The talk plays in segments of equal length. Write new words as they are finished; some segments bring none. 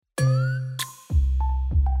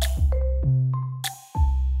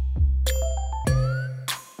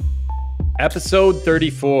Episode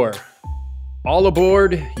 34. All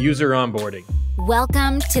aboard user onboarding.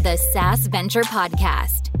 Welcome to the SaaS Venture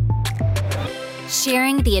Podcast.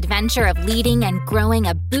 Sharing the adventure of leading and growing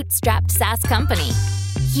a bootstrapped SaaS company.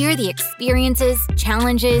 Hear the experiences,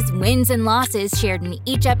 challenges, wins, and losses shared in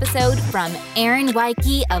each episode from Aaron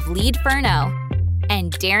Weike of Leadferno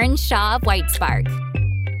and Darren Shaw of Whitespark.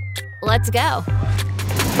 Let's go.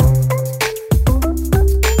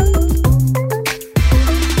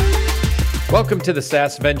 Welcome to the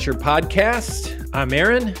SaaS Venture Podcast. I'm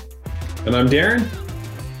Aaron. And I'm Darren.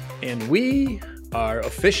 And we are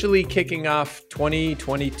officially kicking off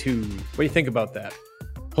 2022. What do you think about that?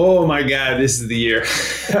 Oh my God, this is the year.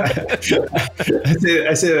 I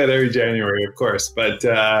say that every January, of course. But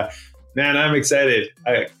man, I'm excited.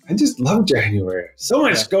 I just love January. So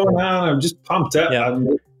much going on. I'm just pumped up. Yeah.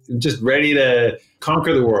 I'm just ready to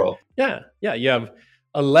conquer the world. Yeah. You have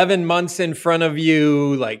 11 months in front of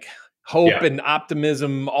you, like hope and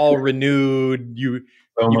optimism all renewed. You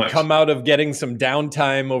come out of getting some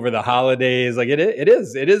downtime over the holidays. Like it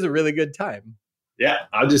is a really good time. Yeah,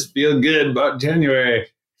 I'll just feel good about January.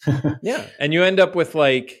 Yeah. And you end up with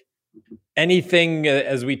like anything,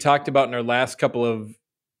 as we talked about in our last couple of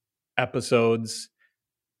episodes,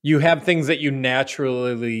 you have things that you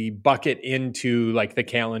naturally bucket into like the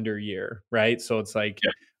calendar year, right? So it's like,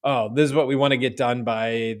 oh, this is what we want to get done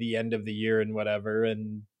by the end of the year and whatever.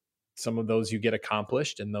 And some of those you get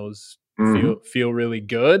accomplished and those feel really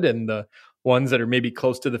good. And the ones that are maybe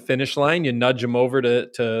close to the finish line, you nudge them over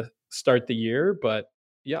to start the year. But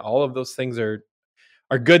yeah, all of those things are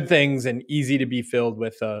good things and easy to be filled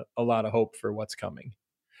with a lot of hope for what's coming.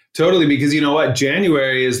 Totally, because you know what?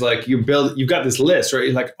 January is like you've got this list, right?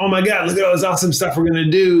 You're like, oh my God, look at all this awesome stuff we're going to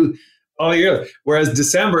do all year. Whereas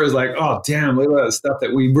December is like, oh, damn, look at all the stuff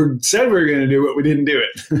that we said we were going to do, but we didn't do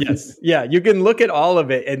it. Yes. Yeah. You can look at all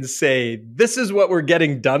of it and say, this is what we're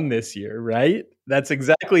getting done this year, right? That's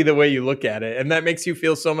exactly the way you look at it. And that makes you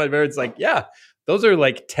feel so much better. It's like, yeah, those are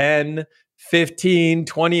like 10, 15,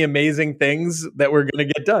 20 amazing things that we're going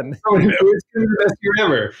to get done. Oh, it's going to be the best year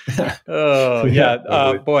ever. Oh,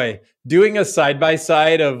 yeah. Boy, doing a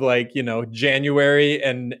side-by-side of like, January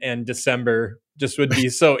and December just would be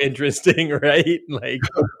so interesting, right? Like,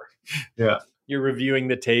 yeah, you're reviewing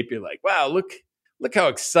the tape. You're like, wow, look how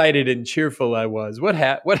excited and cheerful I was. What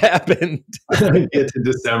happened? You get to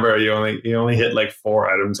December, you only hit like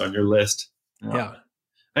 4 items on your list. Yeah.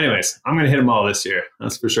 Anyways, I'm going to hit them all this year.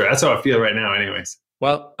 That's for sure. That's how I feel right now anyways.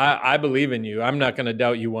 Well, I believe in you. I'm not going to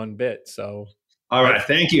doubt you one bit. So, all right.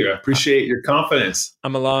 Thank you. I appreciate your confidence.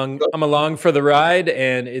 I'm along for the ride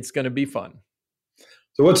and it's going to be fun.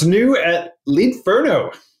 So what's new at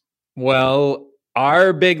Leadferno? Well,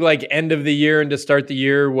 our big end of the year and to start the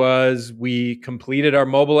year was we completed our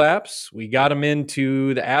mobile apps. We got them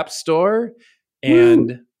into the App Store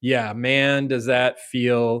and yeah, man, does that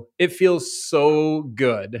feel, it feels so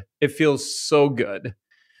good. It feels so good.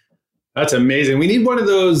 That's amazing. We need one of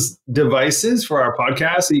those devices for our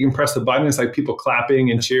podcast so you can press the button. It's like people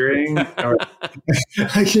clapping and cheering. Or,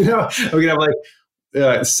 we can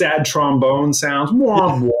have sad trombone sounds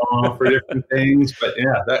wah, wah, for different things. But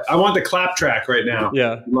yeah, I want the clap track right now.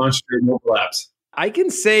 Yeah. Launch your mobile apps. I can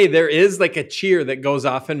say there is like a cheer that goes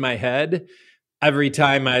off in my head every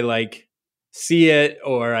time I see it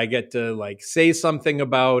or I get to say something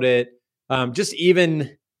about it. Just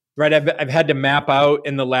even, right, I've had to map out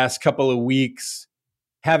in the last couple of weeks,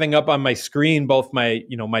 having up on my screen, both my,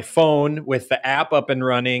 my phone with the app up and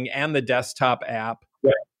running and the desktop app.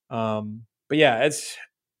 Yeah. But yeah,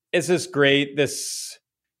 it's just great. This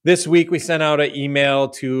week we sent out an email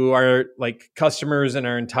to our customers and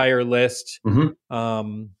our entire list,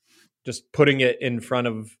 just putting it in front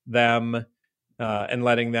of them and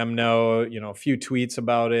letting them know, a few tweets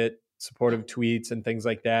about it, supportive tweets and things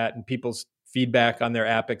like that. And people's feedback on their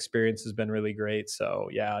app experience has been really great. So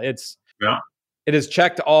yeah, it has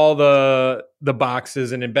checked all the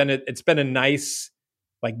boxes and it's been a nice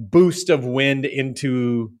boost of wind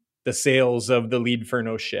into the sales of the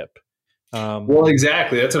Leadferno ship. Well,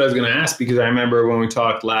 exactly. That's what I was going to ask, because I remember when we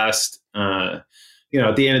talked last, at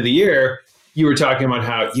the end of the year, you were talking about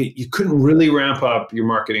how you couldn't really ramp up your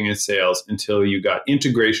marketing and sales until you got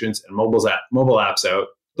integrations and mobile apps out.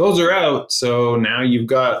 Those are out. So now you've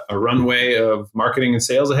got a runway of marketing and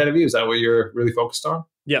sales ahead of you. Is that what you're really focused on?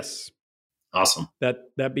 Yes. Awesome.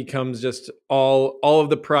 That becomes just all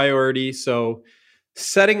of the priority. So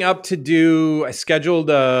setting up to do, I scheduled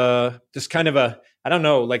just kind of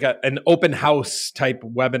an open house type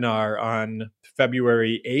webinar on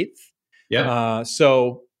February 8th. Yeah.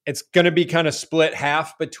 So it's going to be kind of split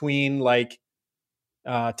half between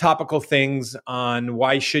topical things on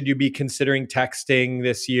why should you be considering texting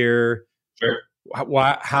this year. Sure.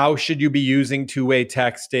 How should you be using two-way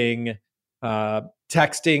texting,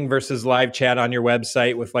 texting versus live chat on your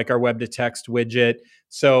website with like our web to text widget.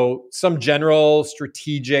 So some general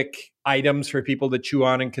strategic items for people to chew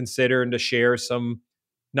on and consider, and to share some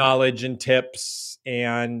knowledge and tips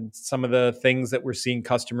and some of the things that we're seeing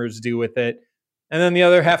customers do with it. And then the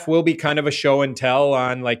other half will be kind of a show and tell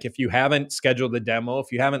on, like, if you haven't scheduled a demo,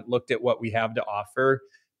 if you haven't looked at what we have to offer,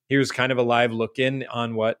 here's kind of a live look in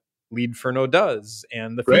on what Leadferno does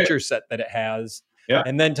and the feature set that it has. Yeah.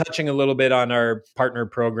 And then touching a little bit on our partner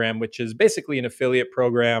program, which is basically an affiliate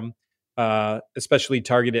program, especially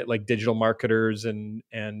targeted like digital marketers and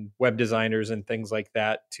web designers and things like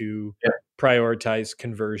that to prioritize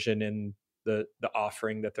conversion in the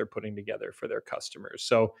offering that they're putting together for their customers.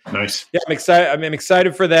 So nice. Yeah, I'm excited. I'm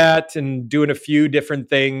excited for that and doing a few different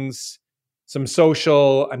things, some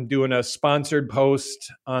social. I'm doing a sponsored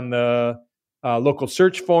post on the local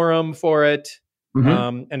search forum for it,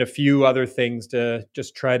 and a few other things to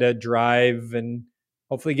just try to drive and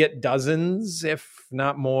hopefully get dozens, if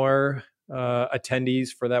not more, attendees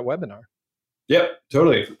for that webinar. Yep,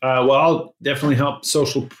 totally. Well, I'll definitely help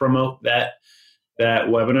social promote that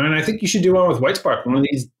webinar, and I think you should do one with Whitespark one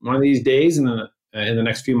of these days in the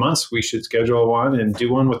next few months. We should schedule one and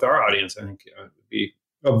do one with our audience. I think it would be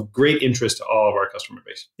of great interest to all of our customer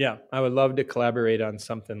base. Yeah, I would love to collaborate on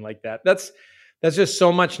something like that. That's just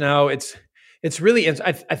so much now. It's really,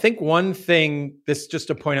 I think one thing, this just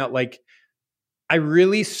to point out, like, I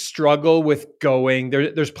really struggle with going,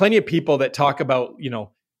 there's plenty of people that talk about,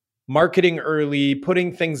 marketing early,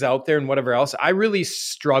 putting things out there and whatever else. I really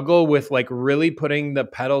struggle with like really putting the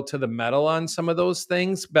pedal to the metal on some of those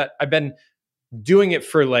things, but I've been doing it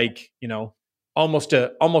for like, almost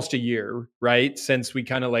a year, right? Since we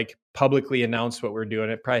kind of like publicly announced what we're doing.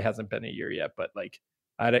 It probably hasn't been a year yet, but like,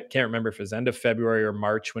 I can't remember if it was end of February or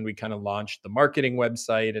March when we kind of launched the marketing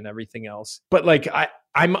website and everything else. But like,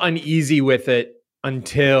 I'm uneasy with it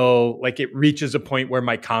until like it reaches a point where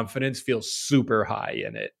my confidence feels super high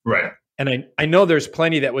in it. Right. And I know there's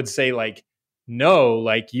plenty that would say like, no,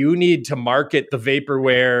 like you need to market the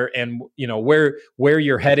vaporware and where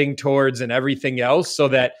you're heading towards and everything else, so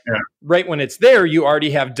that right when it's there, you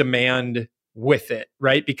already have demand with it,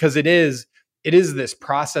 right? Because it is this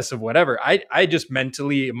process of whatever. I just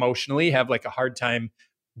mentally, emotionally have like a hard time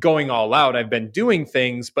going all out. I've been doing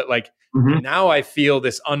things, but like now I feel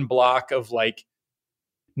this unblock of like,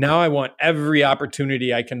 now I want every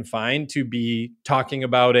opportunity I can find to be talking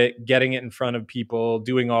about it, getting it in front of people,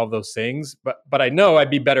 doing all those things. But I know I'd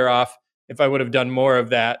be better off if I would have done more of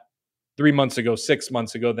that 3 months ago, 6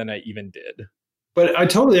 months ago than I even did. But I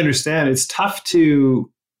totally understand. It's tough to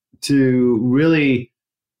really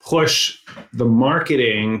push the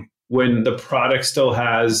marketing when the product still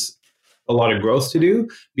has a lot of growth to do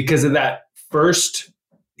because of that first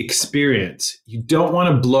experience. You don't want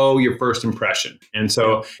to blow your first impression. And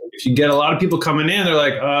so if you get a lot of people coming in, they're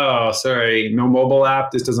like, oh, sorry, no mobile app,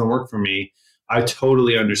 this doesn't work for me. I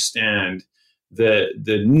totally understand the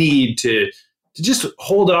need to just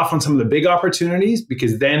hold off on some of the big opportunities,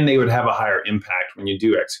 because then they would have a higher impact when you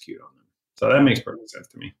do execute on them. So that makes perfect sense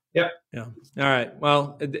to me. Yep. Yeah. All right.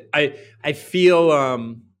 Well, I feel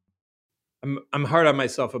I'm hard on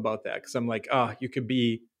myself about that, because I'm like, oh,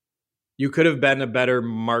 you could have been a better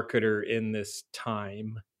marketer in this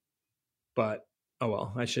time, but oh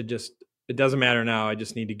well, it doesn't matter now. I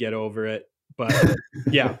just need to get over it. But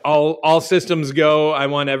yeah, all systems go. I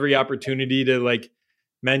want every opportunity to like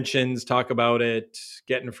mentions, talk about it,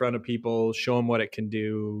 get in front of people, show them what it can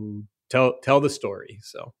do, tell the story.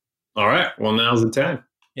 So, all right. Well, now's the time.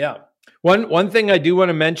 Yeah. One thing I do want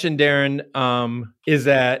to mention, Darren, is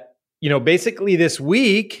that, basically this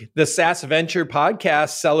week, the SaaS Venture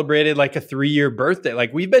podcast celebrated like a 3-year birthday.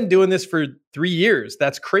 Like we've been doing this for 3 years.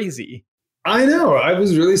 That's crazy. I know. I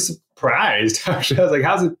was really surprised. Actually, I was like,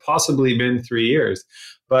 how's it possibly been 3 years?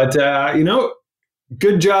 But,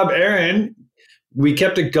 good job, Aaron. We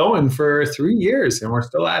kept it going for 3 years and we're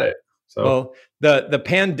still at it. So, well, the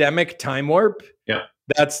pandemic time warp. Yeah.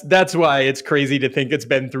 That's why it's crazy to think it's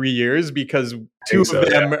been 3 years, because two of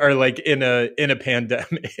them are like in a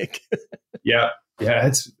pandemic. Yeah. That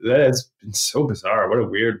has been so bizarre. What a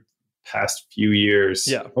weird past few years.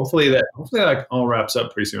 Yeah. Hopefully that all wraps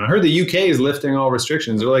up pretty soon. I heard the UK is lifting all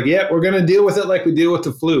restrictions. They're like, yeah, we're going to deal with it like we deal with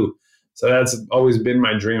the flu. So that's always been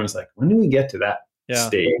my dream. It's like, when do we get to that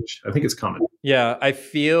stage? I think it's coming. Yeah. I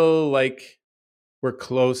feel like we're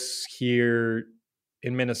close here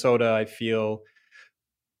in Minnesota. I feel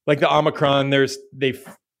like the Omicron,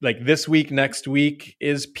 like this week, next week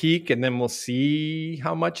is peak, and then we'll see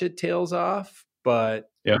how much it tails off. But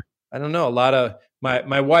yeah, I don't know. A lot of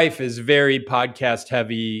my wife is very podcast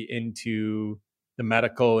heavy into the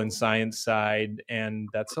medical and science side, and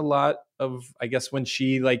that's a lot of, I guess, when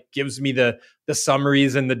she like gives me the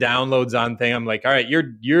summaries and the downloads on thing, I'm like, all right,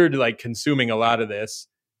 you're like consuming a lot of this.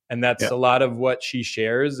 And that's a lot of what she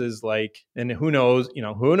shares is like, and who knows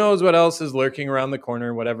what else is lurking around the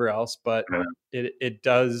corner, whatever else. But it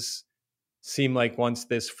does seem like once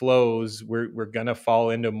this flows, we're gonna fall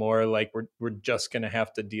into more like we're just gonna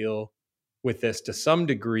have to deal with this to some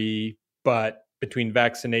degree. But between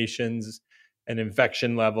vaccinations and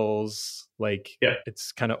infection levels, like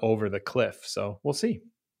it's kind of over the cliff. So we'll see.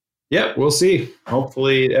 Yeah, we'll see.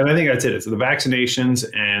 Hopefully, and I think that's it. It's the vaccinations,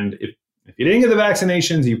 and if you didn't get the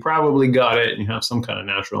vaccinations, you probably got it, and you have some kind of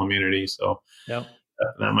natural immunity. So that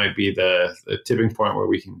might be the tipping point where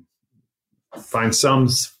we can find some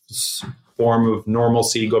form of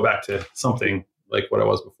normalcy, go back to something like what it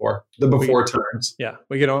was before, the before times. Yeah,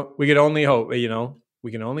 we could only hope.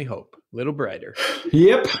 We can only hope. A little brighter.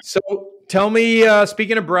 Yep. So tell me,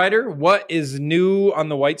 speaking of brighter, what is new on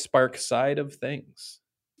the White Spark side of things?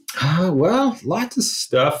 Well, lots of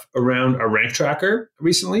stuff around our rank tracker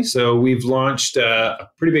recently. So we've launched a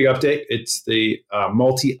pretty big update. It's the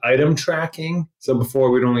multi-item tracking. So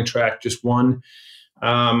before we'd only track just one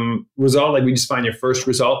result. Like we just find your first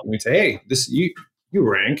result and we say, hey, this you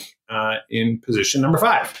rank in position number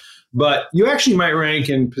 5. But you actually might rank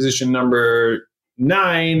in position number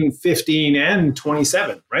 9, 15, and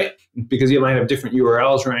 27, right? Because you might have different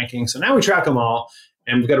URLs ranking. So now we track them all.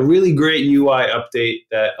 And we've got a really great UI update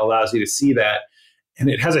that allows you to see that. And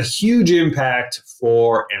it has a huge impact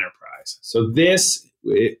for enterprise. So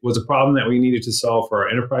it was a problem that we needed to solve for our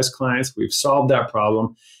enterprise clients. We've solved that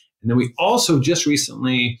problem. And then we also just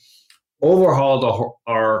recently overhauled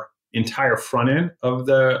our entire front end of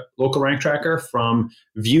the local rank tracker from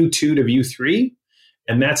view 2 to view 3.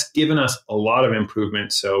 And that's given us a lot of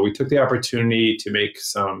improvement. So we took the opportunity to make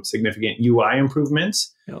some significant UI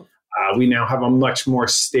improvements. Yep. We now have a much more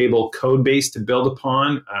stable code base to build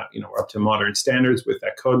upon. We're up to modern standards with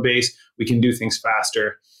that code base. We can do things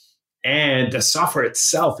faster. And the software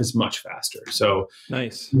itself is much faster. So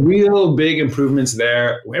nice. Real big improvements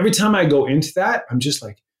there. Every time I go into that, I'm just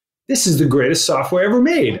like, this is the greatest software ever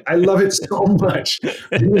made. I love it so much.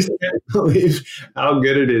 I just can't believe how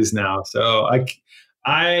good it is now. So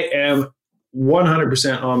I am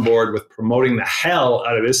 100% on board with promoting the hell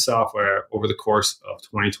out of this software over the course of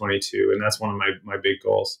 2022. And that's one of my big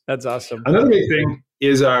goals. That's awesome. Another big thing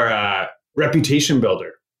is our reputation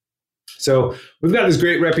builder. So we've got this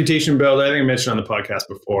great reputation builder. I think I mentioned on the podcast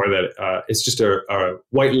before that it's just a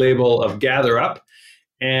white label of GatherUp.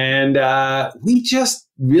 And we just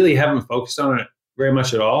really haven't focused on it very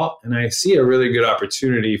much at all. And I see a really good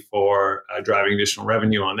opportunity for driving additional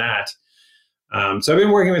revenue on that. So I've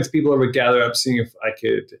been working with people over at GatherUp, seeing if I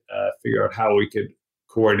could figure out how we could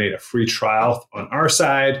coordinate a free trial on our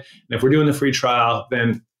side. And if we're doing the free trial,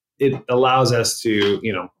 then it allows us to,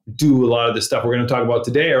 do a lot of the stuff we're going to talk about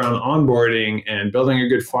today around onboarding and building a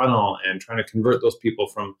good funnel and trying to convert those people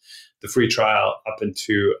from the free trial up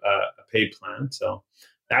into a paid plan. So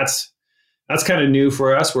that's kind of new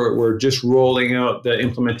for us. We're just rolling out the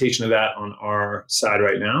implementation of that on our side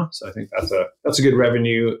right now. So I think that's a good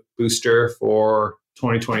revenue booster for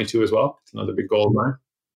 2022 as well. It's another big goal of mine.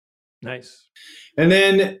 Nice. And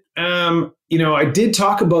then, I did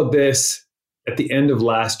talk about this at the end of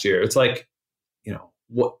last year. It's like,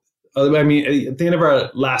 at the end of our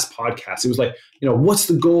last podcast, it was like, what's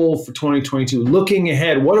the goal for 2022? Looking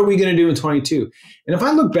ahead, what are we going to do in 2022? And if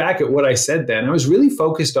I look back at what I said then, I was really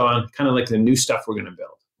focused on kind of like the new stuff we're going to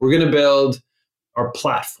build. We're going to build our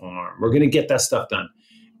platform. We're going to get that stuff done.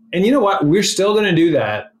 And you know what? We're still going to do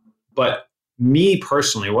that. But me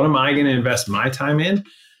personally, what am I going to invest my time in?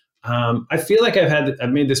 I feel like I've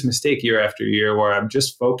made this mistake year after year where I'm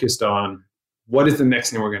just focused on what is the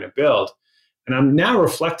next thing we're going to build. And I'm now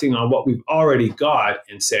reflecting on what we've already got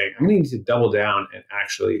and saying, I'm going to need to double down and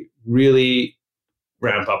actually really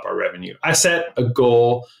ramp up our revenue. I set a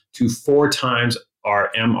goal to 4 times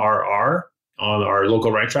our MRR on our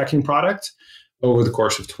local rank tracking product over the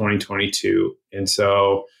course of 2022. And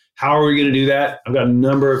so how are we going to do that? I've got a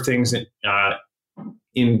number of things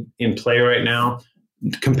in play right now.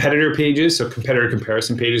 Competitor pages, so competitor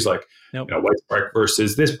comparison pages like White Spark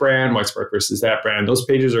versus this brand, White Spark versus that brand. Those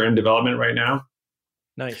pages are in development right now.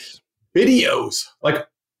 Nice. Videos. Like,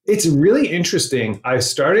 it's really interesting. I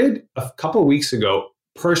started a couple of weeks ago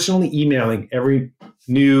personally emailing every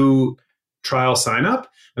new trial sign up,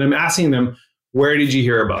 and I'm asking them, where did you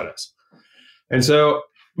hear about us? And so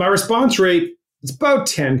My response rate is about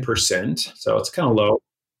 10%. So it's kind of low.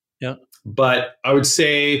 Yeah. But I would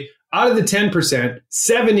say out of the 10%,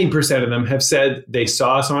 70% of them have said they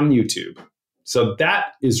saw us on YouTube. So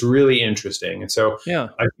that is really interesting. And so Yeah.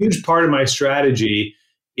 a huge part of my strategy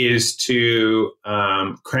is to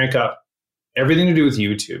crank up everything to do with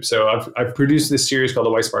YouTube. So I've produced this series called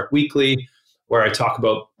the White Spark Weekly, where I talk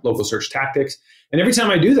about local search tactics. And every time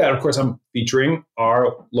I do that, of course, I'm featuring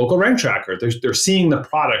our local rank tracker. They're seeing the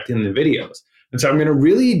product in the videos. And so I'm going to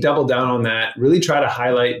really double down on that, really try to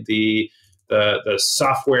highlight the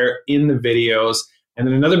software in the videos. And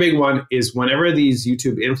then another big one is whenever these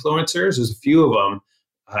YouTube influencers, there's a few of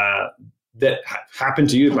them that happen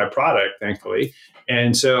to use my product, thankfully.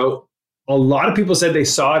 And so a lot of people said they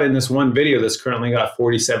saw it in this one video that's currently got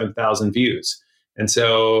 47,000 views. And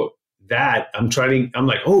so that I'm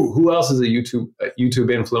like, oh, who else is a YouTube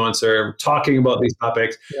influencer talking about these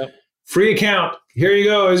topics? Yep. Free account. Here you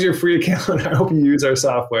go. Here's your free account. I hope you use our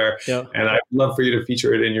software. Yep. And I'd love for you to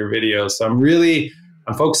feature it in your videos. So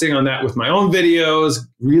I'm focusing on that with my own videos,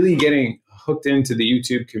 really getting hooked into the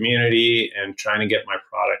YouTube community and trying to get my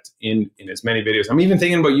product in as many videos. I'm even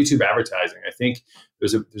thinking about YouTube advertising. I think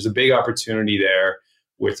there's a big opportunity there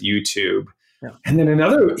with YouTube. Yeah. And then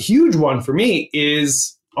another huge one for me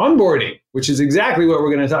is onboarding, which is exactly what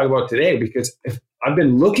we're going to talk about today, because I've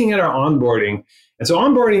been looking at our onboarding. And so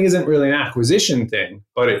onboarding isn't really an acquisition thing,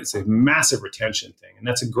 but it's a massive retention thing. And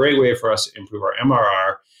that's a great way for us to improve our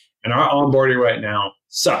MRR. And our onboarding right now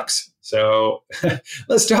sucks. So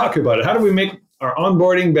let's talk about it. How do we make our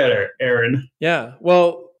onboarding better, Aaron? Yeah.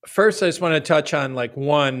 Well, first, I just want to touch on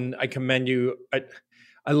one, I commend you.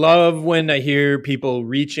 I love when I hear people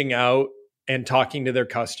reaching out and talking to their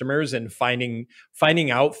customers and finding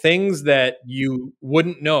out things that you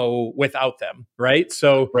wouldn't know without them, right?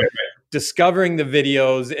 So right. Discovering the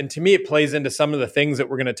videos, and to me, it plays into some of the things that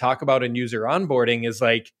we're going to talk about in user onboarding is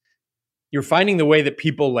you're finding the way that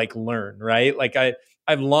people learn, right?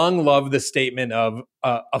 I've long loved the statement of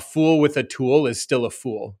a fool with a tool is still a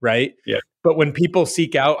fool, right? Yeah. But when people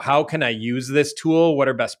seek out, how can I use this tool? What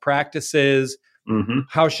are best practices? Mm-hmm.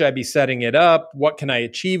 How should I be setting it up? What can I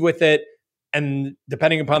achieve with it? And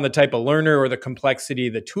depending upon the type of learner or the complexity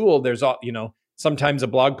of the tool, there's sometimes a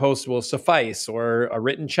blog post will suffice or a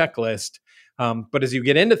written checklist. But as you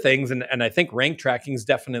get into things, and I think rank tracking is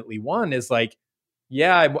definitely one, is I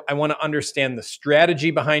want to understand the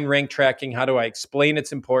strategy behind rank tracking. How do I explain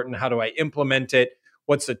it's important? How do I implement it?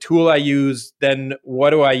 What's the tool I use? Then what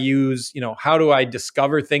do I use? How do I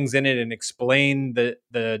discover things in it and explain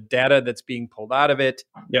the data that's being pulled out of it?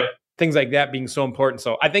 Yep. Things like that being so important.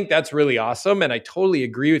 So I think that's really awesome. And I totally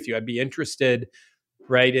agree with you. I'd be interested,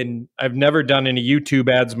 right? And I've never done any YouTube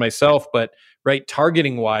ads myself, but right,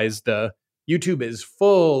 targeting wise, the YouTube is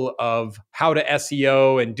full of how to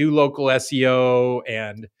SEO and do local SEO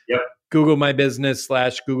and yep. Google My Business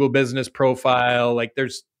 / Google Business Profile.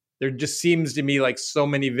 There just seems to me so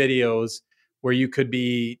many videos where you could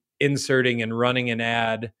be inserting and running an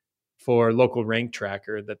ad for local rank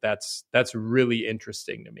tracker. That's really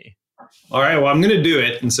interesting to me. All right. Well, I'm going to do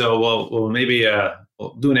it. And so we'll maybe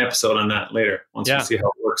we'll do an episode on that later once we see how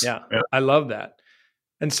it works. Yeah. I love that.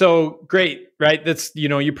 And so great, right? That's,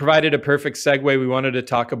 you provided a perfect segue. We wanted to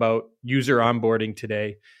talk about user onboarding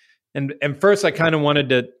today. And first, I kind of wanted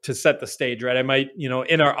to set the stage, right? I might,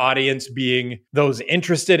 in our audience being those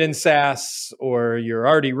interested in SaaS, or you're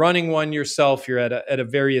already running one yourself, you're at a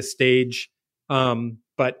various stage.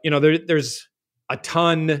 But, there's a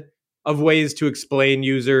ton of ways to explain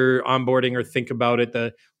user onboarding or think about it.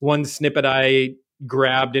 The one snippet I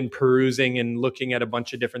grabbed in perusing and looking at a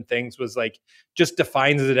bunch of different things was just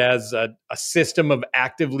defines it as a system of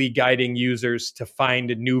actively guiding users to find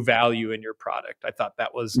a new value in your product. I thought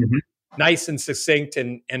that was nice and succinct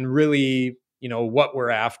and really, what we're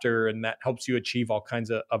after, and that helps you achieve all kinds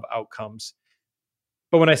of outcomes.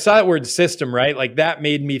 But when I saw that word system, right, that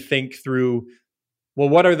made me think through, well,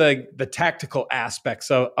 what are the tactical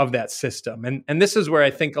aspects of that system? And this is where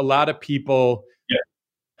I think a lot of people,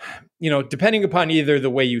 depending upon either the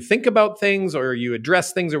way you think about things or you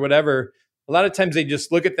address things or whatever, a lot of times they just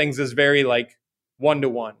look at things as very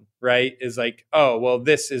one-to-one, right? Is oh, well,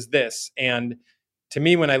 this is this. And to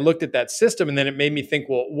me, when I looked at that system, and then it made me think,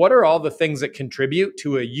 well, what are all the things that contribute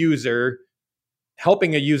to a user,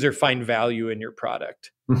 helping a user find value in your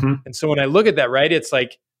product? Mm-hmm. And so when I look at that, right, it's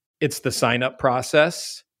it's the sign-up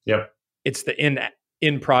process. Yep. It's the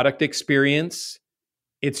in-product experience.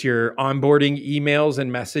 It's your onboarding emails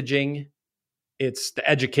and messaging. It's the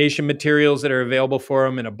education materials that are available for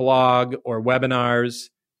them in a blog or webinars.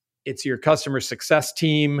 It's your customer success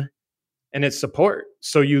team, and it's support.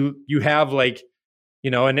 So you have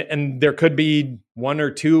and there could be one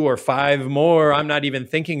or two or five more I'm not even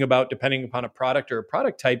thinking about, depending upon a product or a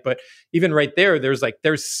product type. But even right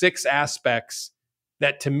there's 6 aspects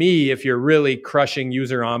that, to me, if you're really crushing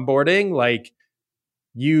user onboarding, like,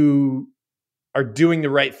 you are doing the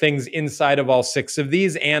right things inside of all 6 of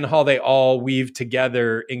these, and how they all weave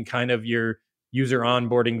together in kind of your user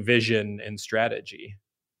onboarding vision and strategy.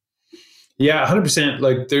 Yeah, 100%.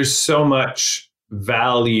 Like, there's so much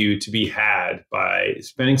value to be had by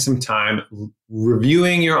spending some time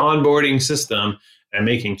reviewing your onboarding system and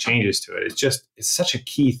making changes to it. It's such a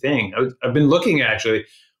key thing. I've been looking, actually.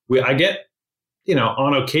 I get,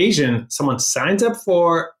 on occasion, someone signs up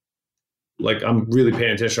for, like, I'm really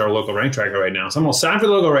paying attention to our local rank tracker right now. Someone will sign for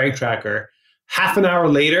the local rank tracker. Half an hour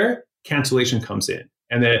later, cancellation comes in.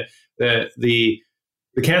 And the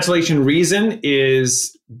cancellation reason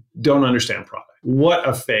is don't understand product. What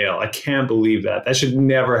a fail. I can't believe that. That should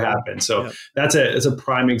never happen. So that's a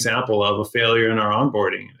prime example of a failure in our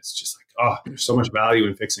onboarding. And it's just like, there's so much value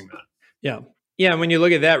in fixing that. Yeah. Yeah. And when you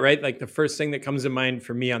look at that, right, like, the first thing that comes to mind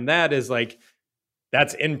for me on that is, like,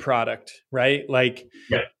 that's in product, right? Like,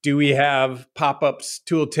 do we have pop-ups,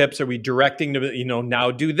 tool tips? Are we directing to,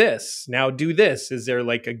 now do this, now do this? Is there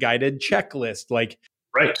like a guided checklist? Like,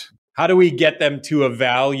 right. How do we get them to a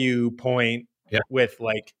value point with,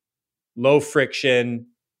 like, low friction,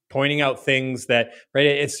 pointing out things that, right?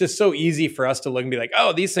 It's just so easy for us to look and be like,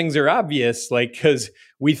 oh, these things are obvious, like, because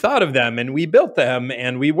we thought of them and we built them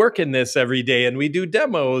and we work in this every day and we do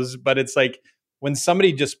demos. But it's like, when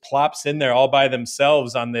somebody just plops in there all by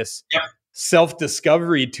themselves on this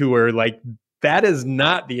self-discovery tour, like, that is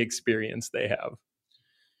not the experience they have.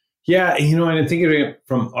 Yeah, and I'm thinking of it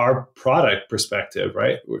from our product perspective,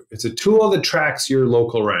 right? It's a tool that tracks your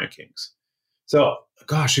local rankings. So,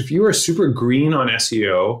 gosh, if you are super green on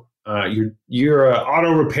SEO, you're an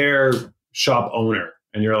auto repair shop owner,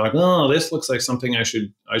 and you're like, oh, this looks like something I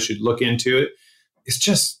should look into it. It's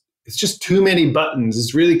just too many buttons.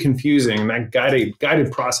 It's really confusing. And that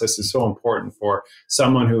guided process is so important for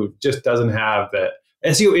someone who just doesn't have the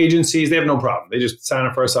SEO agencies. They have no problem. They just sign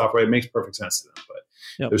up for our software. It makes perfect sense to them. But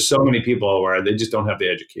there's so many people where they just don't have the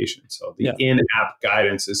education. So the in-app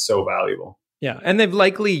guidance is so valuable. Yeah. And they've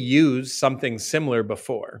likely used something similar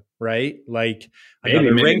before, right? Like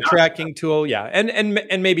another maybe rank tracking tool. Yeah.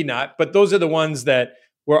 And maybe not, but those are the ones that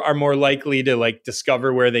are more likely to, like,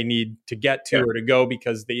 discover where they need to get to or to go,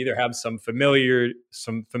 because they either have some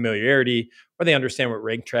familiarity, or they understand what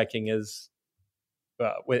rank tracking is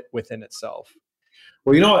within itself.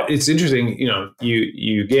 Well, you know what? It's interesting.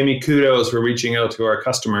 You gave me kudos for reaching out to our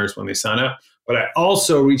customers when they sign up, but I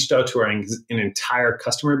also reached out to an entire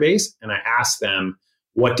customer base, and I asked them,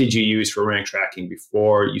 what did you use for rank tracking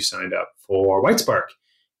before you signed up for Whitespark?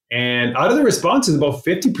 And out of the responses, about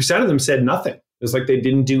 50% of them said nothing. It's like they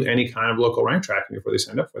didn't do any kind of local rank tracking before they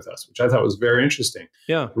signed up with us, which I thought was very interesting.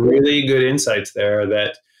 Yeah. Really good insights there,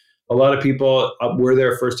 that a lot of people were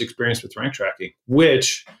their first experience with rank tracking,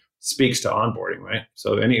 which speaks to onboarding, right?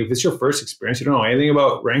 So if it's your first experience, you don't know anything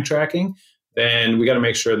about rank tracking, then we got to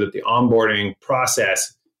make sure that the onboarding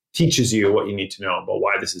process teaches you what you need to know about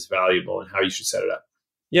why this is valuable and how you should set it up.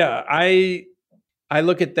 Yeah, I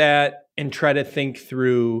look at that and try to think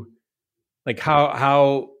through, like,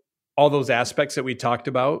 how all those aspects that we talked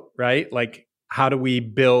about, right? Like, how do we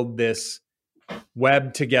build this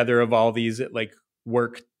web together of all these that, like,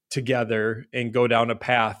 work together and go down a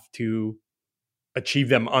path to achieve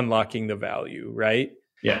them unlocking the value, right?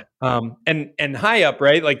 Yeah. And high up,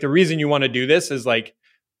 right? Like, the reason you want to do this is, like,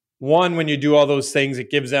 one, when you do all those things, it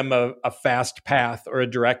gives them a fast path or a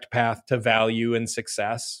direct path to value and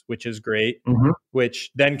success, which is great,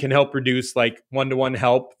 which then can help reduce, like, one-to-one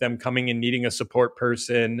help, them coming and needing a support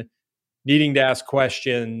person, needing to ask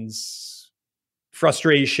questions,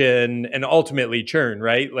 frustration, and ultimately churn,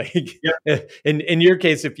 right? Like, in your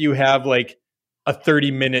case, if you have, like, a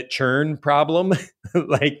 30-minute churn problem,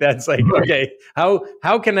 like, that's like, okay,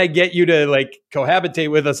 how can I get you to, like,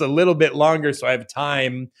 cohabitate with us a little bit longer so I have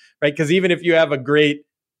time, right? Because even if you have a great,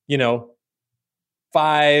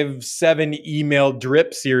 5-7 email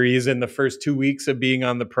drip series in the first 2 weeks of being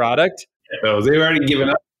on the product, they've already given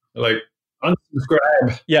up, like,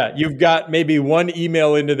 unsubscribe. Yeah, you've got maybe one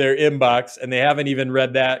email into their inbox and they haven't even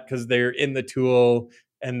read that because they're in the tool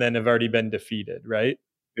and then have already been defeated, right?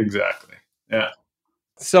 Exactly. Yeah.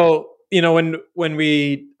 So, when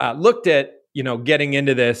we looked at, getting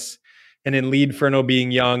into this, and in Leadferno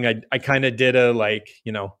being young, I kind of did a, like,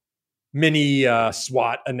 mini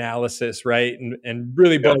SWOT analysis, right? And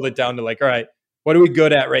really boiled it down to, like, all right, what are we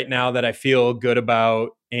good at right now that I feel good about?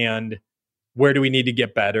 And where do we need to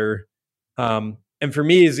get better? And for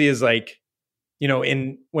me, is like,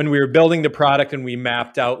 when we were building the product and we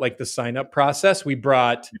mapped out like the sign up process, we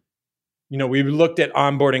looked at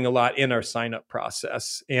onboarding a lot in our sign up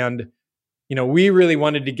process. And, we really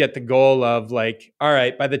wanted to get the goal of like, all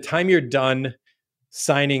right, by the time you're done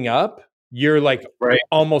signing up, you're like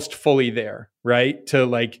almost fully there, right? To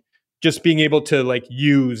like just being able to like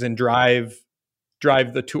use and drive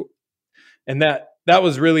the tool. And that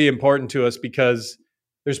was really important to us because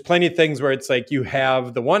there's plenty of things where it's like you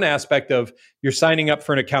have the one aspect of you're signing up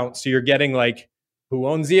for an account. So you're getting like who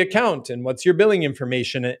owns the account and what's your billing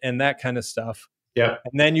information and that kind of stuff. Yeah.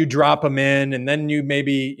 And then you drop them in and then you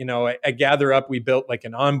maybe, at Gather Up, we built like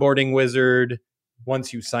an onboarding wizard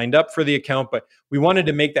once you signed up for the account, but we wanted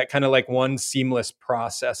to make that kind of like one seamless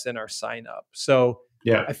process in our sign up. So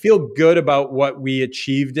yeah, I feel good about what we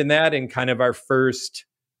achieved in that in kind of our first,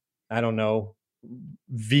 I don't know,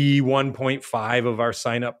 V1.5 of our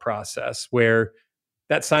sign up process, where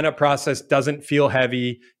that sign up process doesn't feel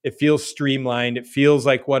heavy. It feels streamlined. It feels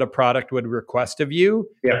like what a product would request of you.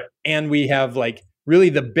 Yeah. And we have like really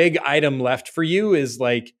the big item left for you is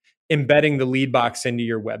like embedding the lead box into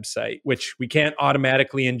your website, which we can't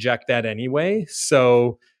automatically inject that anyway.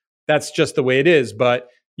 So that's just the way it is. But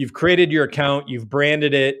you've created your account, you've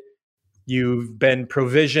branded it, you've been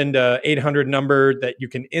provisioned a 800 number that you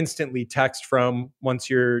can instantly text from once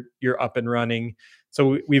you're up and running.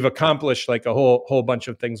 So we've accomplished like a whole bunch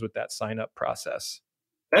of things with that sign up process.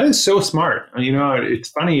 That is so smart. It's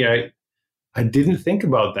funny. I didn't think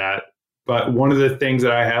about that, but one of the things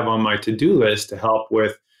that I have on my to-do list to help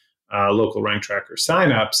with local rank tracker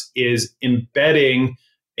signups is embedding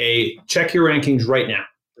a check your rankings right now.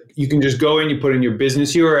 You can just go in, you put in your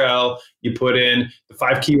business URL, you put in the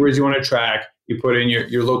 5 keywords you want to track, you put in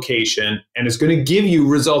your location, and it's going to give you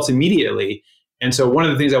results immediately. And so one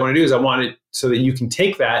of the things I want to do is I want it so that you can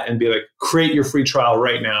take that and be like, create your free trial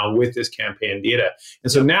right now with this campaign data.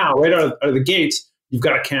 And so now, right out of the gates, you've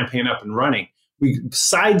got a campaign up and running. We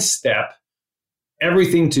sidestep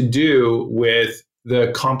everything to do with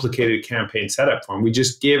the complicated campaign setup form. We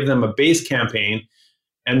just give them a base campaign,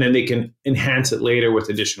 and then they can enhance it later with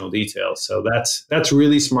additional details. So that's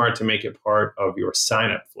really smart to make it part of your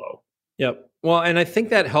sign-up flow. Yep. Well, and I think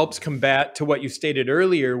that helps combat to what you stated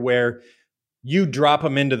earlier, where you drop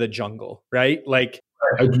them into the jungle, right? Like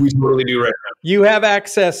we totally do right now. You have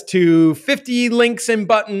access to 50 links and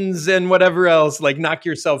buttons and whatever else, like knock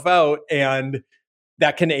yourself out. And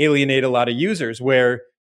that can alienate a lot of users, where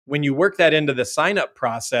when you work that into the sign-up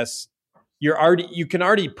process, you can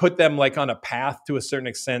already put them like on a path to a certain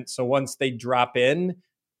extent. So once they drop in,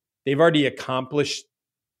 they've already accomplished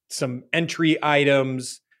some entry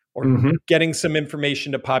items or getting some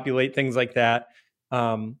information to populate, things like that.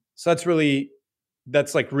 So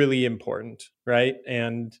that's like really important, right?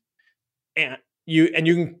 And you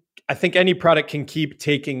can, I think any product can keep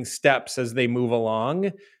taking steps as they move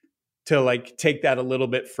along to like take that a little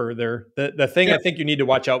bit further. The thing I think you need to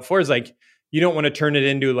watch out for is like, you don't want to turn it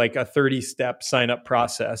into like a 30-step sign-up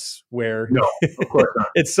process where no, of course not.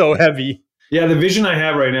 It's so heavy. Yeah, the vision I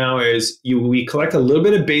have right now is we collect a little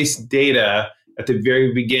bit of base data at the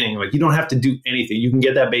very beginning. Like you don't have to do anything. You can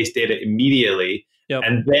get that base data immediately. Yep.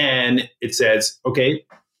 And then it says, okay,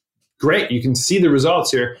 great. You can see the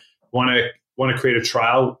results here. Want to create a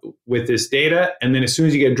trial with this data. And then as soon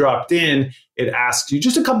as you get dropped in, it asks you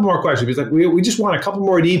just a couple more questions. It's like, we just want a couple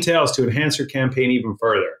more details to enhance your campaign even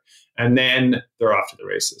further. And then they're off to the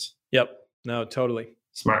races. Yep. No, totally.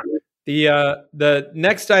 Smart. The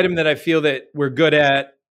next item that I feel that we're good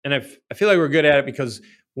at, and I feel like we're good at it because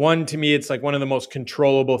one, to me, it's like one of the most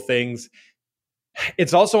controllable things.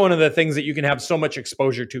 It's also one of the things that you can have so much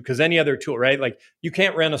exposure to, because any other tool, right? Like you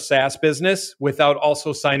can't run a SaaS business without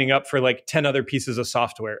also signing up for like 10 other pieces of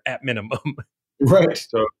software at minimum. Right.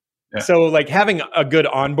 So like having a good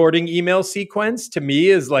onboarding email sequence to me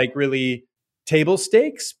is like really table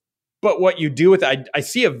stakes. But what you do with it, I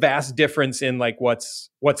see a vast difference in like what's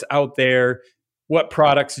out there, what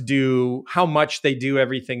products do, how much they do,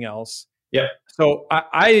 everything else. Yeah. So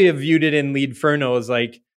I have viewed it in Leadferno as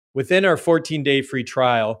like within our 14-day free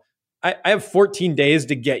trial, I have 14 days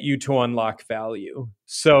to get you to unlock value.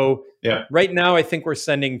 So right now, I think we're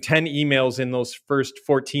sending 10 emails in those first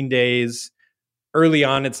 14 days. Early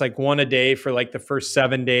on, it's like one a day for like the first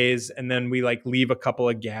 7 days. And then we like leave a couple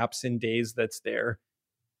of gaps in days that's there.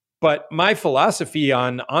 But my philosophy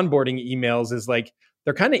on onboarding emails is like,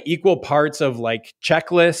 they're kind of equal parts of like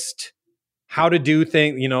checklist, how to do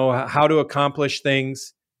things, how to accomplish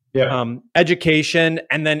things, education,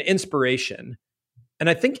 and then inspiration. And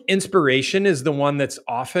I think inspiration is the one that's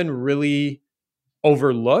often really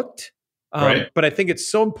overlooked. Right. But I think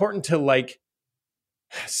it's so important to like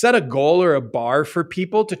set a goal or a bar for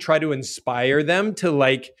people to try to inspire them to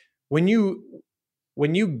like, when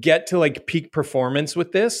you get to like peak performance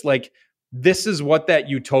with this, like this is what that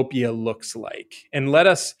utopia looks like. And let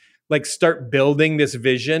us like start building this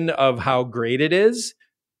vision of how great it is,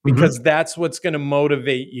 because that's what's going to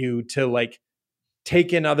motivate you to like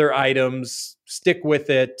take in other items, stick with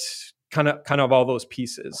it, kind of all those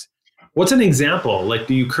pieces. What's an example? Like,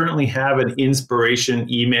 do you currently have an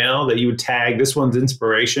inspiration email that you would tag this one's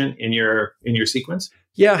inspiration in your sequence?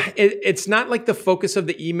 Yeah, it's not like the focus of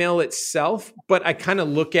the email itself, but I kind of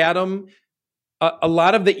look at them. A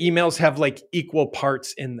lot of the emails have like equal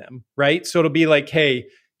parts in them, right? So it'll be like, hey,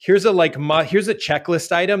 here's a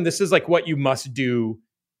checklist item. This is like what you must do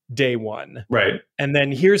day one. Right. And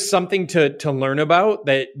then here's something to learn about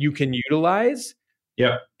that you can utilize.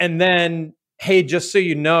 Yeah. And then, hey, just so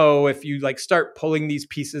you know, if you like start pulling these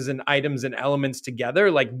pieces and items and elements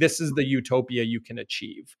together, like this is the utopia you can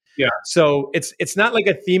achieve. Yeah. So it's not like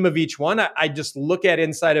a theme of each one. I just look at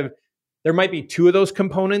inside of, there might be 2 of those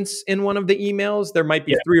components in one of the emails. There might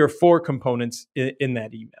be 3 or 4 components in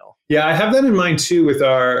that email. Yeah, I have that in mind too with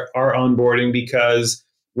our onboarding, because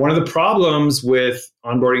one of the problems with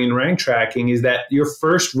onboarding and rank tracking is that your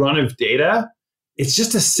first run of data, it's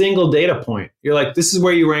just a single data point. You're like, this is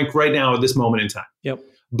where you rank right now at this moment in time. Yep.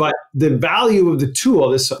 But the value of the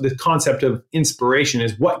tool, the concept of inspiration,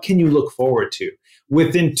 is what can you look forward to?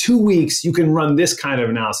 Within 2 weeks, you can run this kind of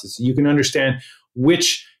analysis. You can understand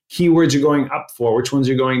which keywords you're going up for, which ones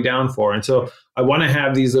you're going down for. And so I want to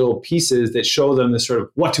have these little pieces that show them the sort of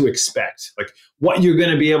what to expect, like what you're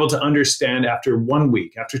going to be able to understand after 1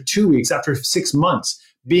 week, after 2 weeks, after 6 months,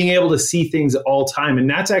 being able to see things all time. And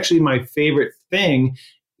that's actually my favorite thing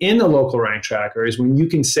in the local rank tracker, is when you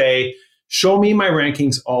can say, show me my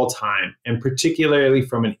rankings all time. And particularly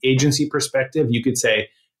from an agency perspective, you could say,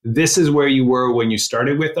 this is where you were when you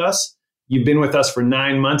started with us. You've been with us for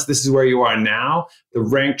 9 months. This is where you are now. The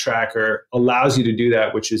rank tracker allows you to do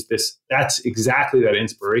that, which is that's exactly that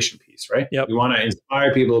inspiration piece, right? Yep. We want to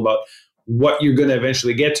inspire people about what you're going to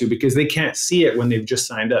eventually get to, because they can't see it when they've just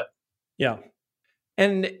signed up. Yeah.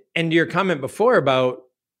 And your comment before about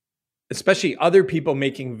especially other people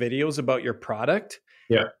making videos about your product.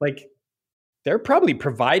 Yeah. Like they're probably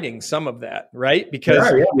providing some of that, right?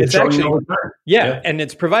 Because it's actually, and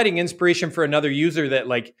it's providing inspiration for another user that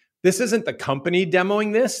like, this isn't the company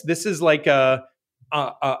demoing this. This is like an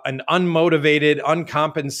unmotivated,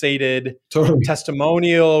 uncompensated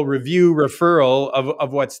testimonial, review, referral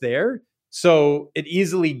of what's there. So it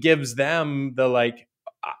easily gives them the like,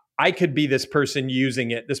 I could be this person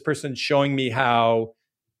using it. This person's showing me how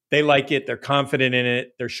they like it. They're confident in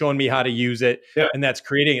it. They're showing me how to use it. Yeah. And that's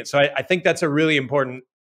creating it. So I think that's a really important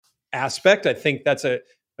aspect. I think that's a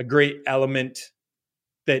great element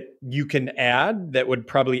that you can add that would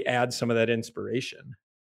probably add some of that inspiration.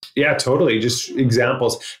 Yeah, totally. Just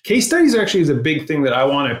examples. Case studies actually is a big thing that I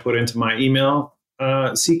want to put into my email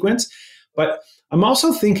sequence. But I'm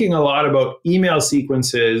also thinking a lot about email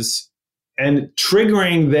sequences and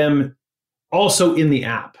triggering them also in the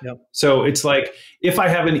app. Yep. So it's like, if I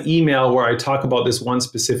have an email where I talk about this one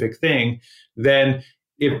specific thing, then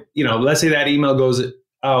if, let's say that email goes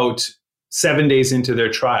out 7 days into their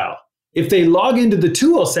trial. If they log into the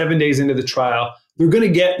tool 7 days into the trial, they're going to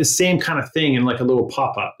get the same kind of thing in like a little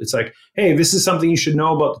pop-up. It's like, hey, this is something you should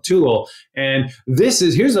know about the tool. And here's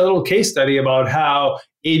a little case study about how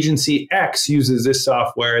agency X uses this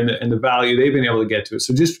software and the value they've been able to get to it.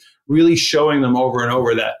 So just really showing them over and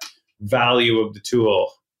over that value of the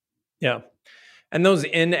tool. Yeah. And those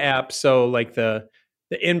in-app, so like the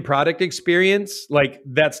in-product experience, like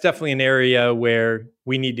that's definitely an area where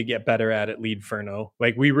we need to get better at Leadferno.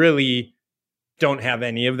 Like we really don't have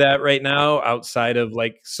any of that right now outside of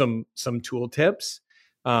like some tool tips.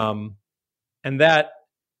 And that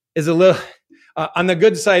is a little, on the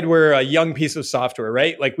good side, we're a young piece of software,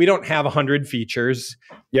 right? Like we don't have 100 features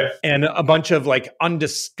and a bunch of like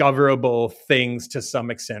undiscoverable things to some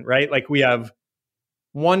extent, right? Like we have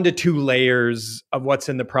 1 to 2 layers of what's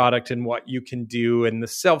in the product and what you can do and the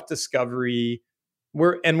self-discovery.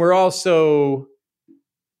 We're also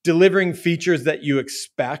delivering features that you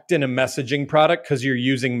expect in a messaging product because you're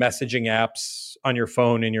using messaging apps on your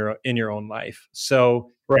phone in your own life.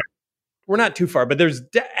 So we're not too far, but there's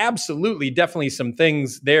definitely some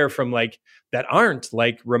things there from like that aren't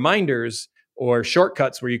like reminders or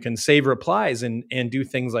shortcuts where you can save replies and do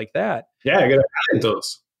things like that. Yeah, I gotta add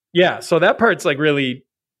those. Yeah, so that part's like really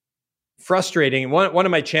frustrating. One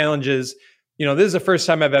of my challenges, this is the first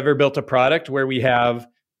time I've ever built a product where we have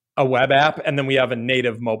a web app and then we have a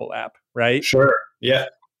native mobile app, right? Sure. Yeah.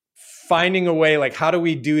 Finding a way, like how do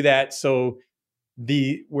we do that so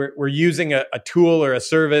we're using a tool or a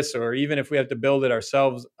service, or even if we have to build it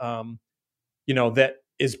ourselves, that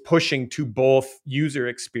is pushing to both user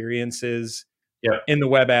experiences in the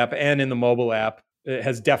web app and in the mobile app, it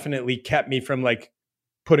has definitely kept me from like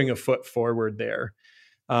putting a foot forward there.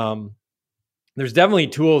 There's definitely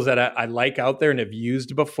tools that I like out there and have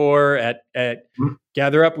used before. At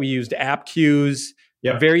GatherUp, we used app queues,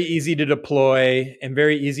 very easy to deploy and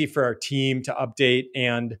very easy for our team to update.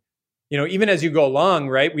 And, even as you go along,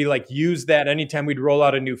 right, we like use that anytime we'd roll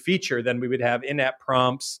out a new feature, then we would have in-app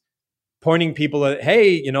prompts pointing people at,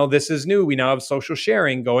 hey, this is new. We now have social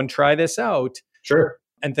sharing. Go and try this out. Sure.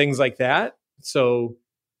 And things like that. So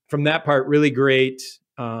from that part, really great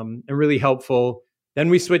and really helpful. Then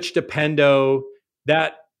we switched to Pendo.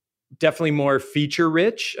 That definitely more feature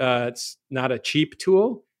rich. It's not a cheap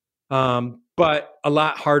tool, but a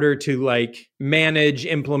lot harder to like manage,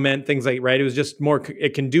 implement things like, right. It was just more,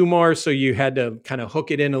 it can do more. So you had to kind of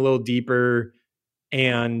hook it in a little deeper,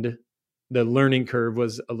 and the learning curve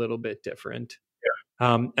was a little bit different.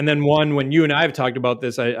 And then when you and I have talked about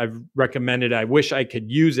this, I've recommended, I wish I could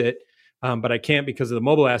use it, but I can't because of the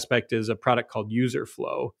mobile aspect, is a product called User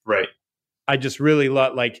Flow. Right. I just really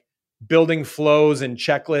love like building flows and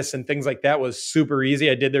checklists and things like that was super easy.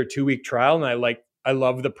 I did their 2-week trial and I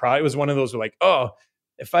love the product. It was one of those where like, oh,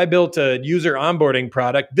 if I built a user onboarding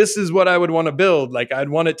product, this is what I would want to build. Like I'd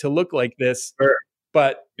want it to look like this. Sure.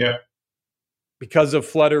 But because of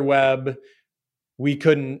Flutter Web, we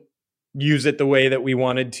couldn't use it the way that we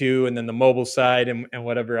wanted to, and then the mobile side and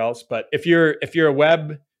whatever else. But if you're a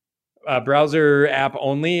web browser app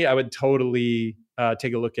only, I would totally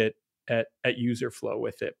take a look at User Flow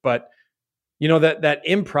with it. But that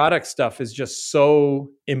in product stuff is just so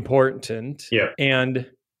important. And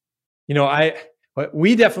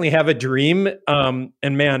we definitely have a dream.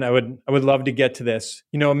 And man, I would love to get to this.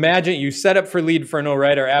 Imagine you set up for Leadferno,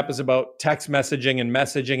 right? Our app is about text messaging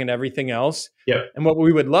and everything else. And what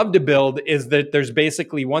we would love to build is that there's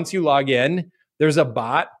basically, once you log in, there's a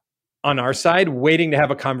bot on our side waiting to have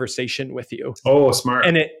a conversation with you. Oh, smart.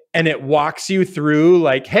 And it walks you through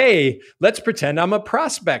like, hey, let's pretend I'm a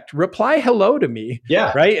prospect. Reply hello to me.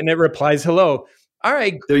 Right. And it replies hello. All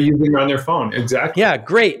right. They're using it on their phone. Exactly. Yeah,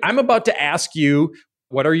 great. I'm about to ask you,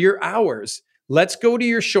 what are your hours? Let's go to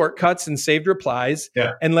your shortcuts and saved replies.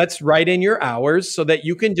 And let's write in your hours so that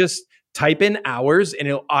you can just type in hours and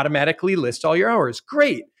it'll automatically list all your hours.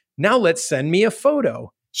 Great. Now let's send me a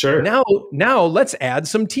photo. Sure. Now let's add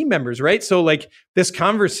some team members, right? So like this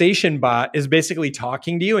conversation bot is basically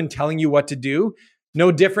talking to you and telling you what to do.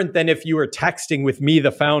 No different than if you were texting with me, the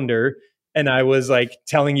founder, and I was like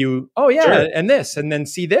telling you, oh yeah, and this, and then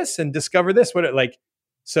see this and discover this.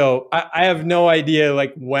 So I have no idea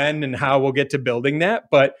like when and how we'll get to building that,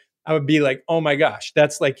 but I would be like, oh my gosh,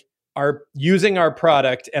 that's like using our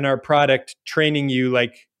product and our product training you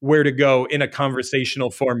like where to go in a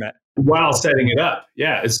conversational format. While setting it up.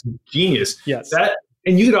 Yeah, it's genius. Yes.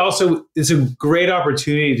 And you could also, it's a great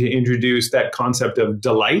opportunity to introduce that concept of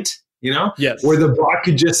delight, Yes. Where the bot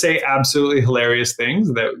could just say absolutely hilarious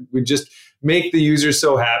things that would just make the user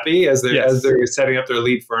so happy as they're setting up their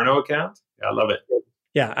Leadferno account. Yeah, I love it.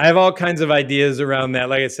 Yeah, I have all kinds of ideas around that.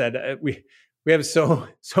 Like I said, we have so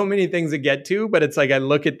many things to get to, but it's like I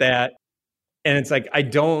look at that and it's like I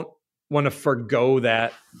don't want to forgo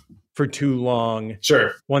that for too long.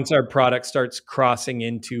 Sure. Once our product starts crossing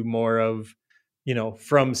into more of,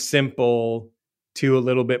 from simple to a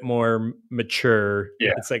little bit more mature.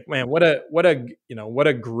 Yeah. It's like, man, what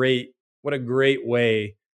a great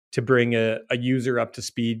way to bring a user up to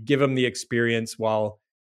speed, give them the experience while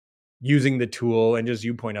using the tool. And just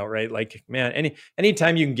you point out, right? Like, man,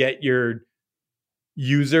 anytime you can get your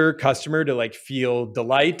customer to like feel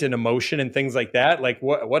delight and emotion and things like that, like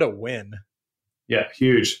what a win. Yeah,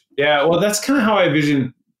 huge. Yeah, well, that's kind of how I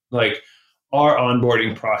envision like our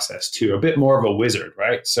onboarding process too, a bit more of a wizard,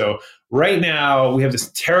 right? So right now we have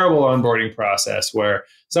this terrible onboarding process where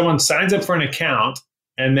someone signs up for an account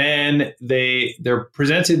and then they're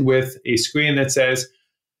presented with a screen that says,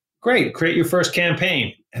 great, create your first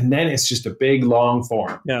campaign. And then it's just a big long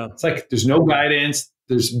form. Yeah. It's like there's no guidance,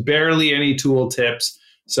 there's barely any tool tips.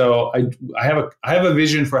 So I have a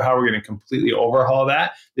vision for how we're going to completely overhaul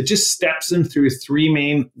that. It just steps them through 3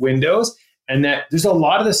 main windows, and that there's a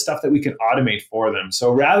lot of the stuff that we can automate for them.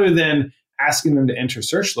 So rather than asking them to enter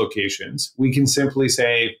search locations, we can simply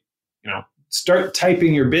say, start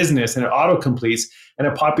typing your business, and it auto-completes, and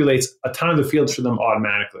it populates a ton of the fields for them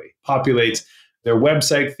automatically. Populates their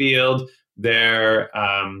website field, their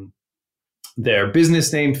their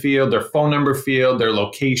business name field, their phone number field, their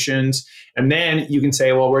locations. And then you can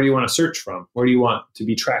say, well, where do you want to search from? Where do you want to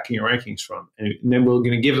be tracking your rankings from? And then we're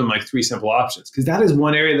going to give them like 3 simple options, because that is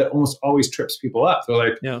one area that almost always trips people up. They're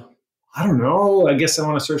like, I don't know, I guess I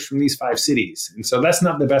want to search from these 5 cities. And so that's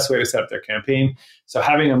not the best way to set up their campaign. So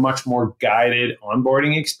having a much more guided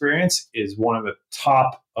onboarding experience is one of the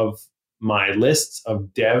top of my lists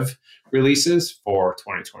of dev releases for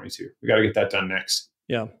 2022. We got to get that done next.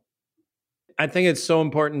 Yeah. I think it's so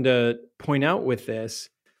important to point out with this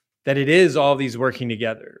that it is all these working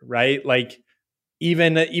together, right? Like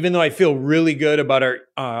even though I feel really good about our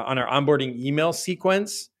on our onboarding email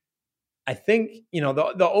sequence, I think,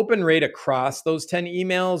 the open rate across those 10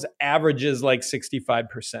 emails averages like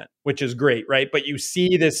 65%, which is great, right? But you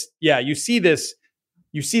see the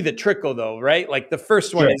trickle though, right? Like the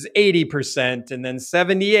first one is 80% and then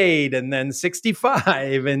 78 and then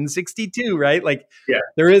 65 and 62, right? Like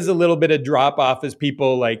there is a little bit of drop off as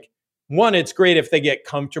people like, one, it's great if they get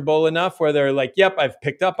comfortable enough where they're like, yep, I've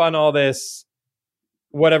picked up on all this,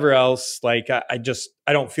 whatever else. Like I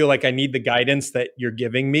don't feel like I need the guidance that you're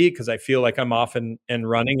giving me because I feel like I'm off and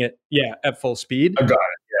running it at full speed. I got it.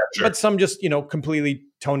 Yeah, sure. But some just, completely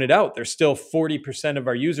tone it out. There's still 40% of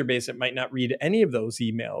our user base that might not read any of those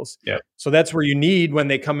emails. Yeah. So that's where you need, when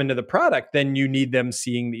they come into the product, then you need them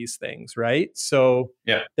seeing these things, right? So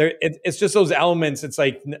it's just those elements. It's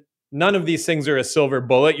like none of these things are a silver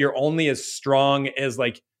bullet. You're only as strong as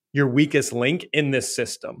like your weakest link in this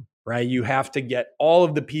system, right? You have to get all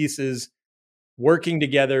of the pieces working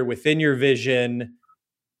together within your vision.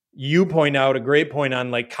 You point out a great point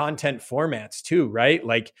on like content formats too, right?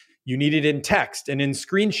 Like you need it in text and in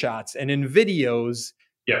screenshots and in videos,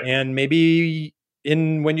 and maybe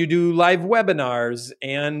when you do live webinars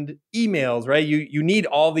and emails, right? You need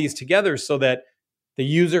all these together so that the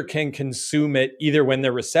user can consume it either when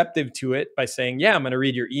they're receptive to it by saying, I'm going to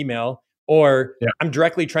read your email, or I'm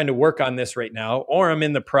directly trying to work on this right now, or I'm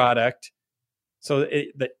in the product. So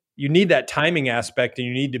you need that timing aspect, and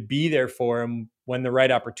you need to be there for them when the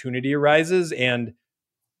right opportunity arises. And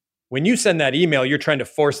when you send that email, you're trying to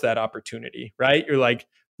force that opportunity, right? You're like,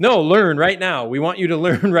 no, learn right now. We want you to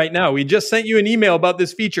learn right now. We just sent you an email about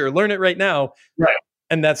this feature. Learn it right now. Right.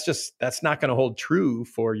 And that's not going to hold true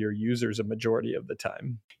for your users a majority of the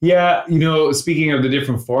time. Yeah. Speaking of the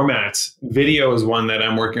different formats, video is one that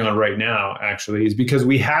I'm working on right now, actually, is because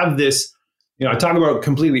we have this, I talk about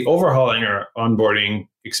completely overhauling our onboarding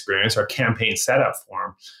experience, our campaign setup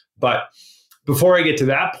form. But before I get to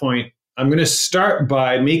that point, I'm going to start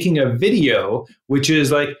by making a video, which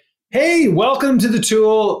is like, hey, welcome to the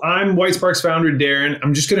tool. I'm WhiteSpark's founder, Darren.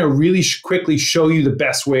 I'm just going to really quickly show you the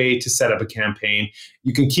best way to set up a campaign.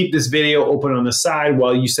 You can keep this video open on the side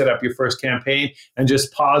while you set up your first campaign and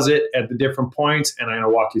just pause it at the different points. And I'm going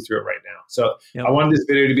to walk you through it right now. So I wanted this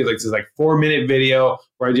video to be like this 4-minute video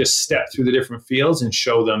where I just step through the different fields and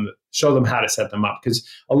show them how to set them up. Because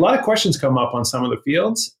a lot of questions come up on some of the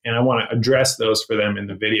fields, and I want to address those for them in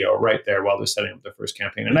the video right there while they're setting up their first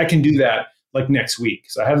campaign. And I can do that like next week.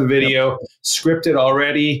 So I have the video scripted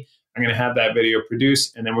already. I'm going to have that video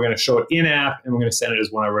produced, and then we're going to show it in app, and we're going to send it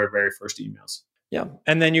as one of our very first emails. Yeah.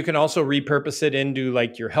 And then you can also repurpose it into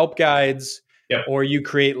like your help guides, or you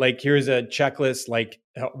create like, here's a checklist, like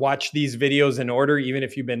watch these videos in order. Even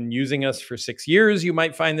if you've been using us for 6 years, you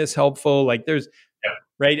might find this helpful. Like there's,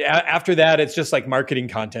 right. After that, it's just like marketing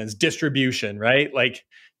contents, distribution, right? Like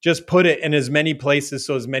just put it in as many places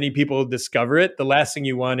so as many people discover it. The last thing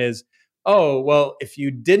you want is, oh, well, if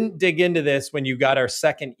you didn't dig into this when you got our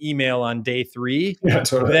second email on day 3,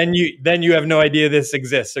 then you have no idea this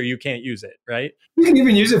exists, or you can't use it, right? You can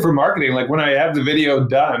even use it for marketing. Like when I have the video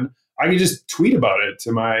done, I can just tweet about it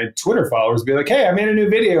to my Twitter followers, be like, hey, I made a new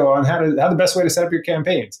video on how the best way to set up your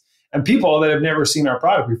campaigns. And people that have never seen our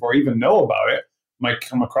product before, even know about it, might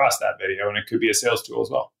come across that video, and it could be a sales tool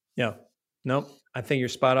as well. Yeah. Nope. I think you're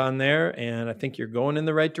spot on there, and I think you're going in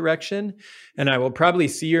the right direction. And I will probably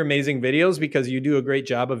see your amazing videos because you do a great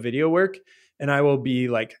job of video work. And I will be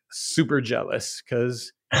like super jealous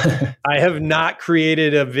because I have not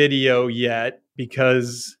created a video yet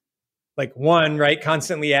because like one, right,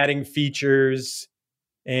 constantly adding features,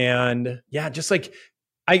 and just like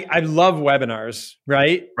I love webinars,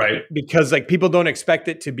 right? Right. Because like people don't expect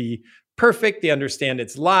it to be perfect. They understand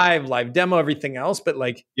it's live demo, everything else. But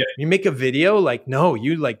like you make a video, like, no,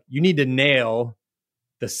 you need to nail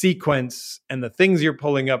the sequence and the things you're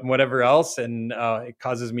pulling up and whatever else. And it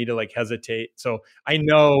causes me to like hesitate. So I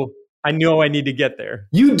know I need to get there.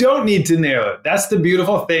 You don't need to nail it. That's the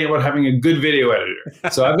beautiful thing about having a good video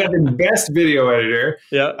editor. So I've got the best video editor,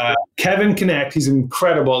 Kevin Connect. He's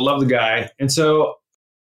incredible. I love the guy. And so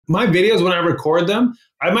my videos, when I record them,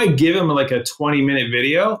 I might give them like a 20-minute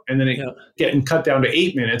video and then getting cut down to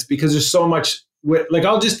 8 minutes because there's so much. Like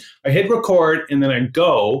I hit record and then I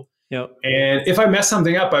go. Yep. And if I mess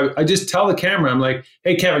something up, I just tell the camera, I'm like,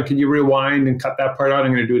 hey, Kevin, can you rewind and cut that part out?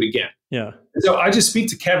 I'm going to do it again. Yeah. And so I just speak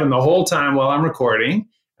to Kevin the whole time while I'm recording.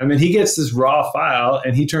 And then he gets this raw file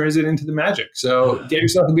and he turns it into the magic. So get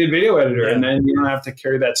yourself a good video editor and then you don't have to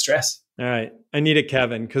carry that stress. All right. I need a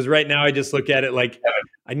Kevin because right now I just look at it like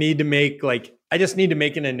I just need to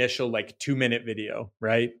make an initial 2-minute video,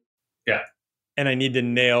 right? Yeah. And I need to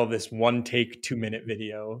nail this 1-take 2-minute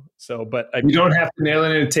video. So, you don't have to nail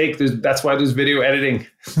it in a take. That's why there's video editing.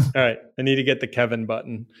 All right. I need to get the Kevin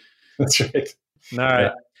button. That's right. All right.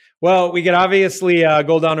 Yeah. Well, we could obviously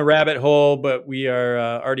go down a rabbit hole, but we are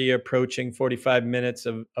already approaching 45 minutes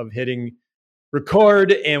of hitting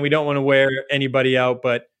record, and we don't want to wear anybody out.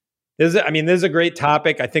 But this is a great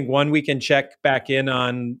topic. I think one we can check back in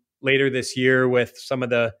on later this year with some of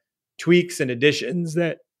the tweaks and additions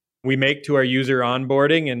that we make to our user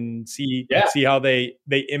onboarding and see how they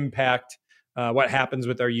impact what happens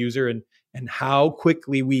with our user and how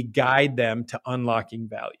quickly we guide them to unlocking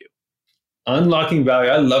value. Unlocking value.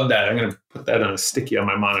 I love that. I'm going to put that on a sticky on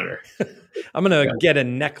my monitor. I'm going to get a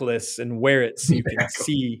necklace and wear it so you can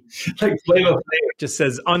see. Like Flavor Flav. Just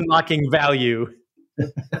says unlocking value.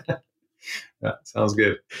 Yeah, sounds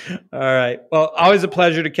good. All right. Well, always a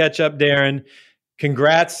pleasure to catch up, Darren.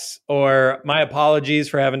 Congrats, or my apologies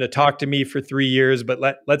for having to talk to me for 3 years, but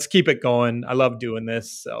let's keep it going. I love doing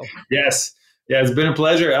this. So yes. Yeah, it's been a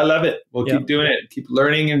pleasure. I love it. We'll keep doing it. Keep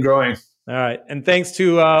learning and growing. All right. And thanks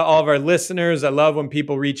to all of our listeners. I love when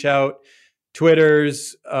people reach out,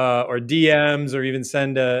 Twitters or DMs, or even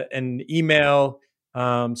send an email.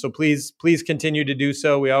 So please continue to do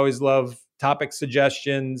so. We always love topic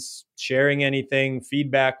suggestions, sharing anything,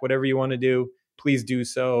 feedback, whatever you want to do. Please do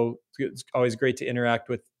so. It's always great to interact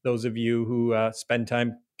with those of you who spend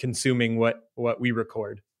time consuming what we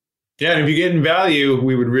record. Yeah, and if you're getting value,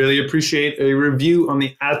 we would really appreciate a review on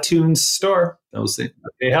the iTunes store.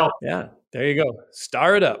 They help. Yeah, there you go.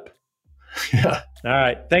 Star it up. Yeah. All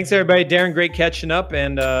right. Thanks, everybody. Darren, great catching up,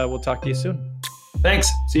 and we'll talk to you soon. Thanks.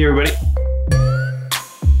 See you, everybody.